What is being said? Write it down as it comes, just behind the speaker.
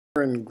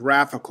in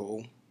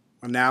graphical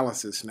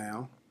analysis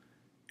now,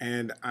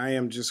 and I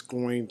am just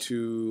going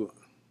to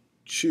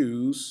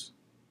choose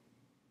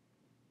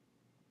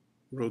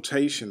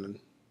rotation,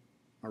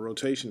 a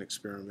rotation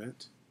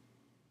experiment.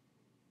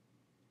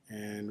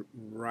 And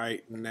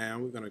right now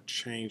we're going to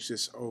change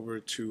this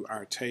over to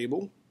our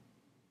table.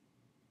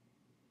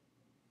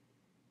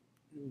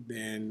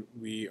 Then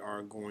we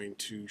are going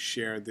to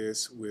share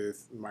this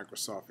with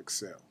Microsoft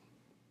Excel.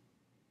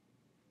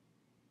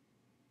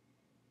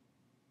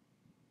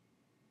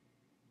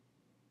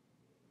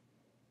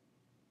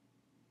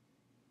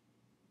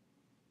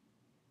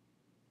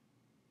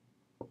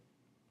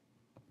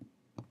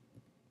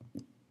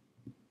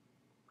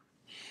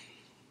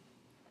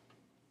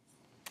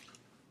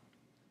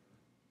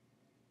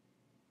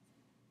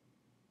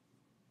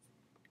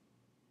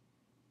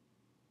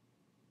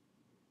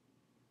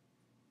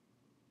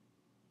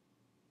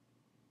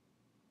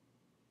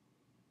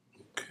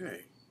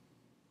 Okay,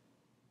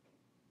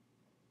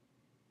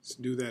 let's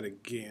do that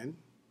again.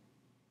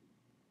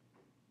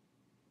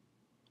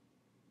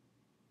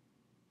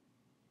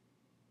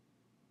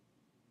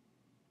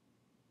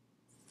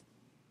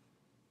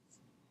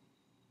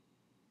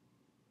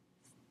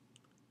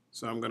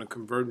 So I'm going to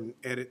convert and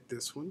edit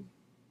this one.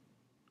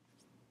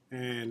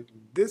 And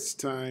this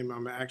time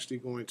I'm actually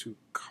going to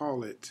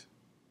call it,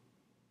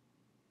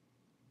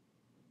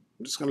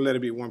 I'm just going to let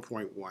it be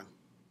 1.1.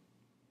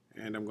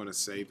 And I'm going to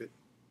save it.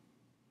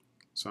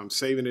 So I'm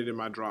saving it in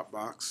my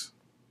Dropbox.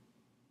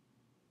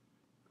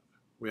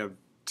 We have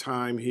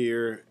time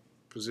here,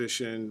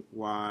 position,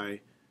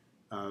 y,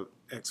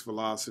 x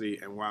velocity,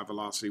 and y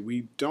velocity.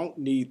 We don't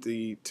need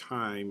the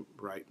time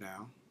right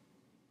now.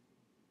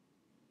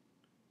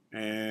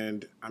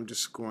 And I'm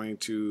just going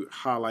to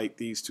highlight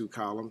these two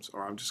columns,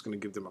 or I'm just going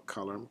to give them a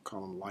color. I'm going to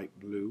call them light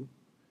blue.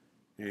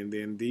 And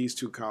then these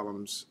two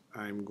columns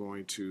I'm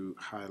going to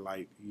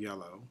highlight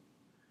yellow.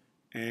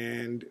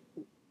 And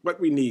what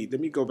we need,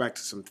 let me go back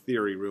to some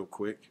theory real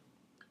quick.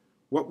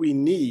 What we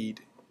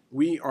need,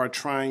 we are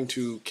trying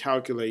to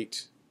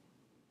calculate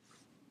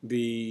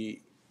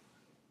the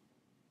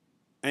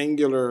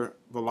angular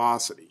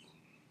velocity,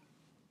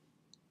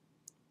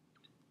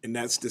 and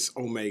that's this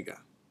omega.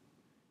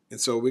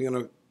 And so we're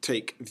going to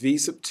take v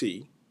sub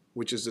t,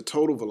 which is the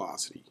total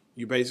velocity.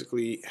 You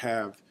basically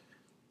have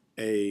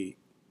a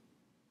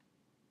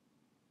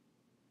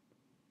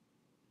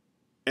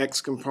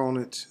x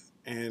component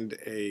and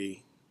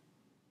a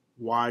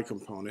y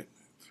component.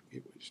 I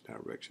forget which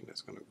direction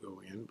that's going to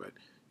go in, but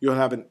you'll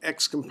have an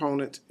x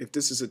component. If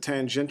this is a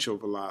tangential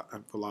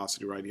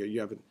velocity right here, you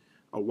have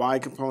a y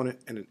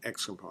component and an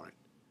x component.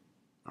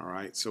 All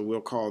right, so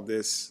we'll call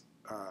this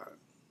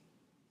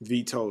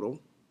v total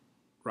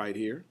right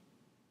here.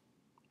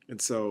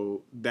 And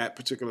so that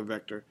particular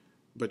vector,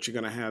 but you're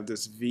going to have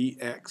this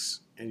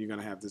vx and you're going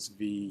to have this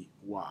vy.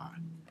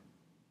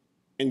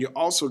 And you're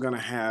also going to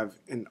have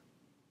to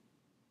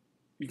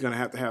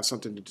have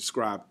something to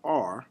describe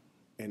r,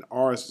 and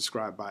r is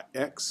described by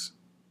x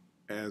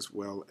as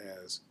well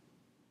as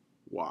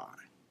y.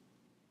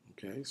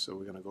 Okay, so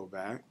we're going to go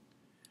back.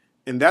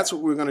 And that's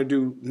what we're going to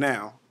do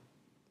now.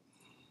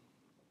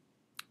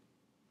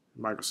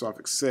 Microsoft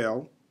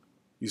Excel,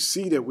 you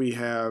see that we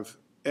have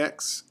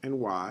x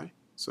and y,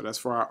 so that's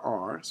for our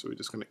r. So we're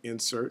just going to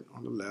insert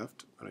on the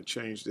left. I'm going to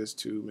change this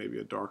to maybe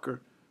a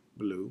darker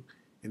blue.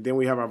 And then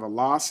we have our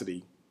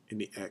velocity in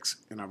the x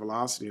and our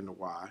velocity in the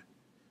y.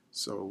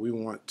 So we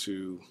want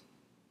to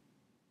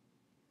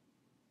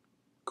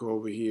go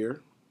over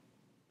here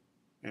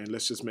and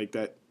let's just make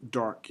that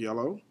dark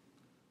yellow.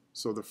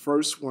 So the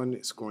first one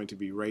is going to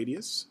be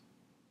radius.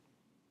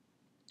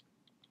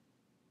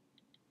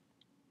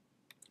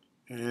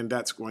 And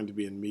that's going to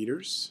be in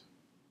meters.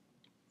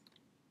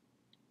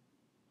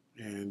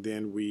 And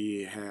then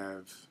we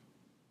have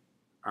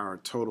our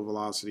total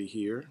velocity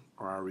here,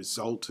 or our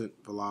resultant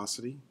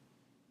velocity.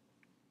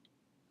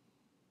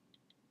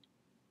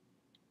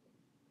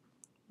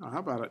 Now, how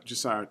about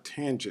just our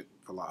tangent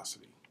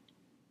velocity?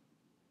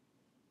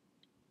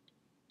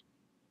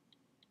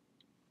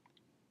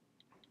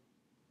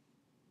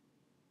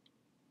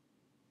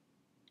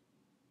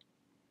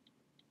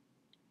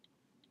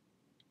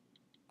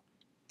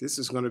 This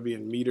is going to be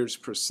in meters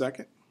per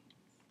second.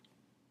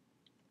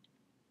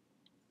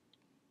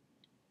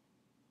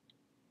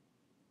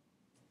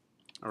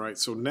 All right,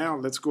 so now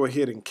let's go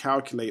ahead and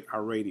calculate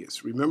our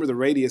radius. Remember, the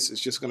radius is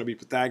just going to be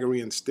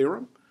Pythagorean's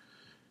theorem.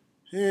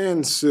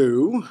 And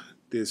so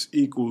this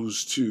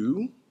equals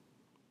to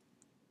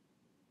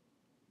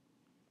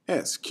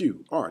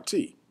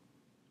SQRT,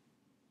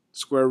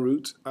 square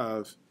root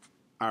of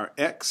our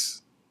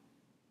x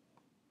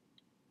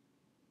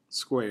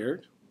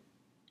squared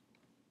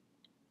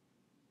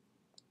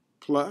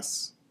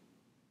plus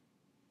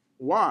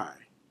y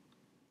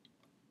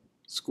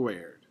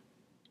squared.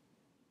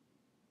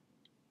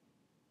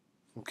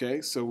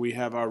 Okay, so we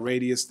have our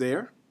radius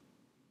there.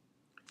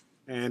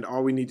 And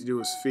all we need to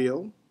do is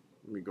fill.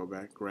 Let me go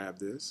back, grab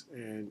this,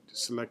 and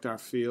select our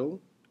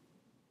fill.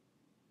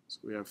 So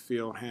we have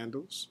fill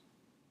handles.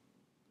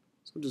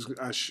 So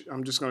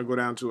I'm just going to go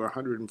down to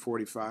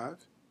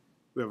 145.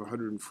 We have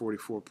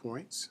 144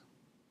 points.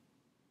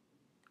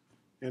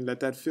 And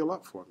let that fill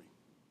up for me.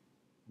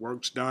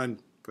 Work's done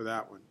for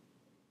that one.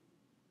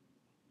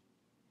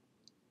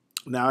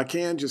 Now I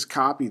can just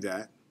copy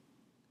that.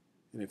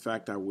 And in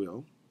fact, I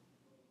will.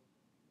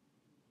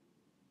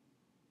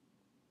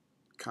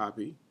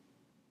 Copy.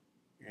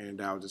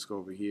 And I'll just go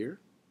over here.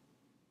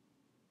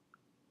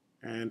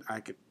 And I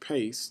could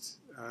paste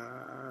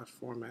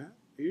format.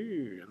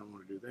 Ew, I don't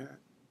want to do that.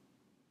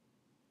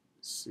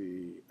 Let's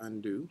see,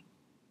 undo.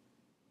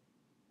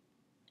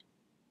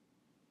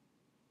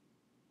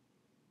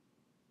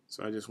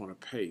 So I just want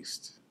to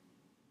paste.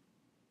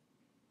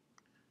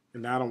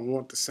 And now I don't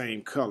want the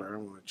same color. I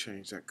want to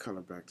change that color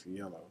back to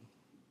yellow.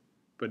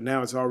 But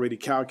now it's already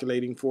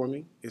calculating for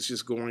me. It's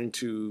just going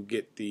to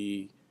get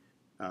the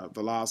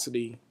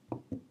velocity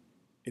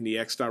in the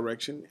x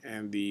direction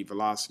and the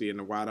velocity in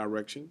the y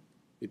direction.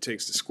 It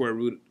takes the square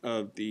root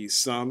of the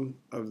sum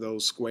of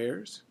those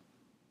squares.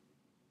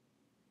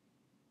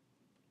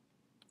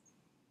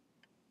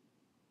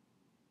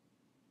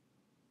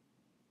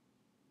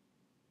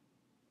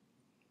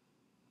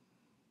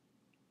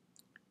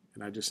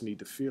 And I just need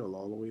to fill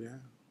all the way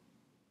down.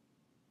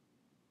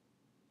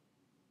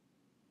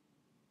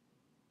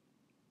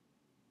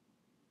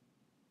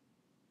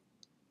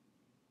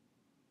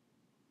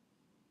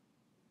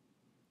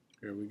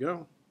 There we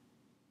go.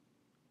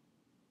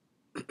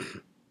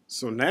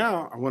 So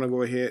now I want to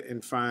go ahead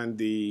and find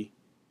the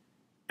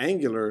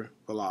angular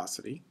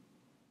velocity.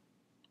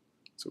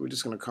 So we're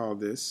just going to call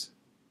this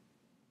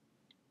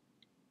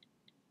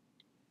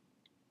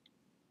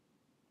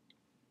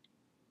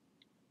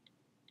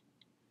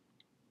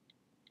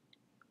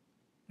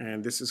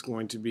and this is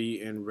going to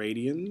be in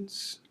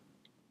radians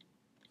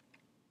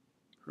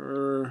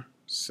per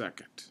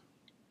second.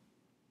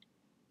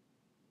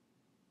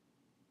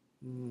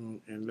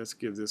 And let's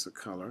give this a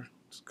color.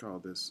 Let's call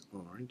this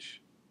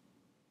orange.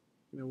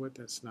 You know what?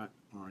 That's not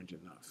orange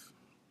enough.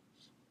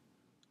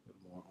 A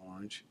little more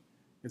orange.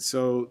 And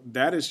so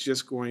that is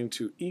just going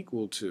to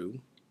equal to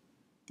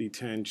the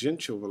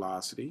tangential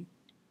velocity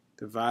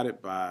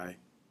divided by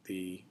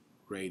the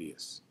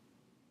radius.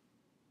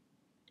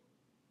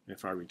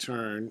 If I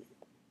return,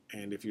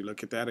 and if you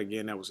look at that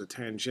again, that was a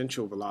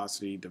tangential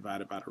velocity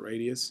divided by the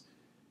radius.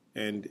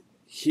 And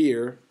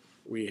here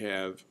we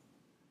have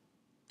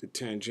the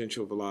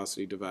tangential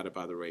velocity divided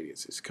by the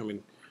radius. It's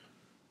coming.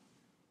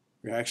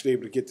 We're actually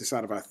able to get this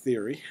out of our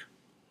theory.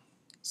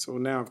 So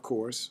now, of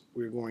course,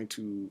 we're going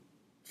to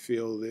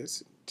fill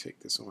this, take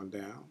this on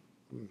down.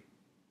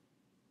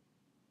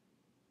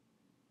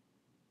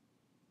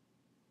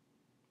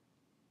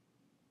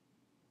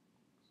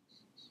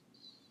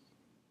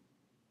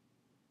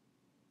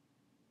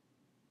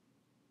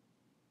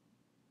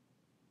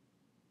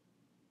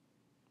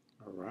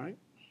 All right.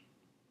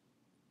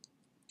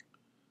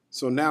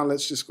 So now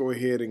let's just go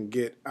ahead and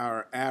get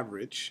our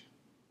average.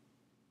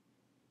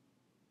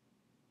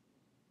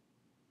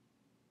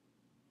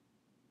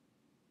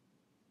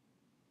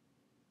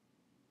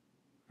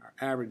 Our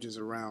average is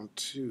around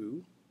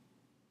 2.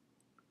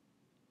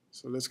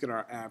 So let's get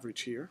our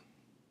average here.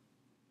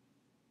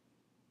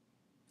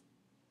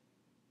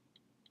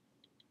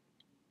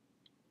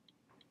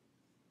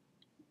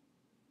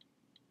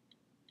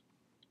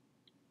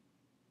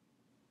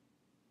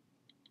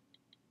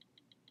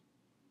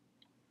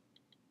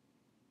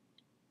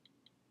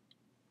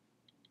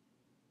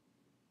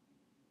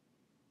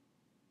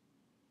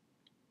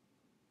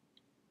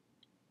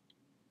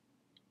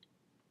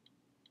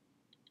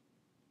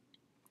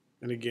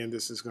 And again,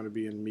 this is going to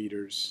be in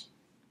meters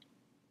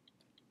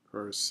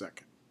per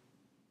second.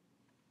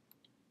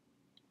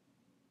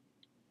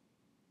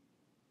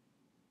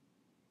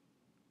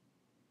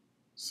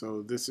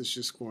 So this is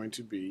just going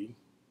to be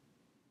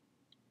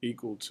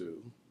equal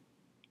to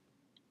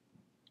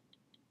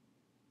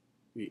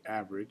the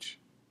average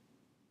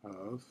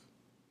of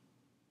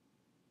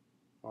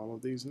all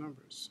of these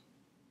numbers.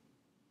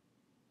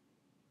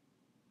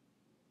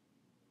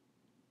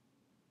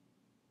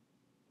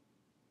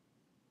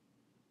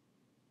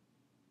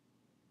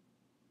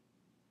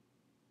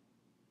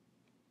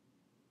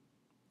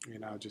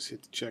 And I'll just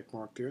hit the check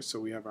mark there. So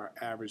we have our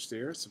average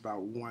there. It's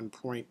about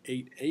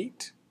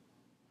 1.88.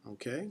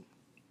 Okay.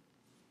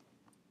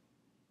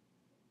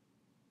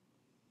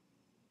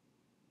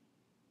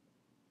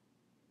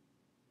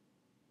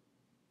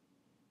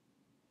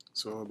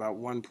 So about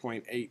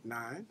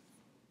 1.89.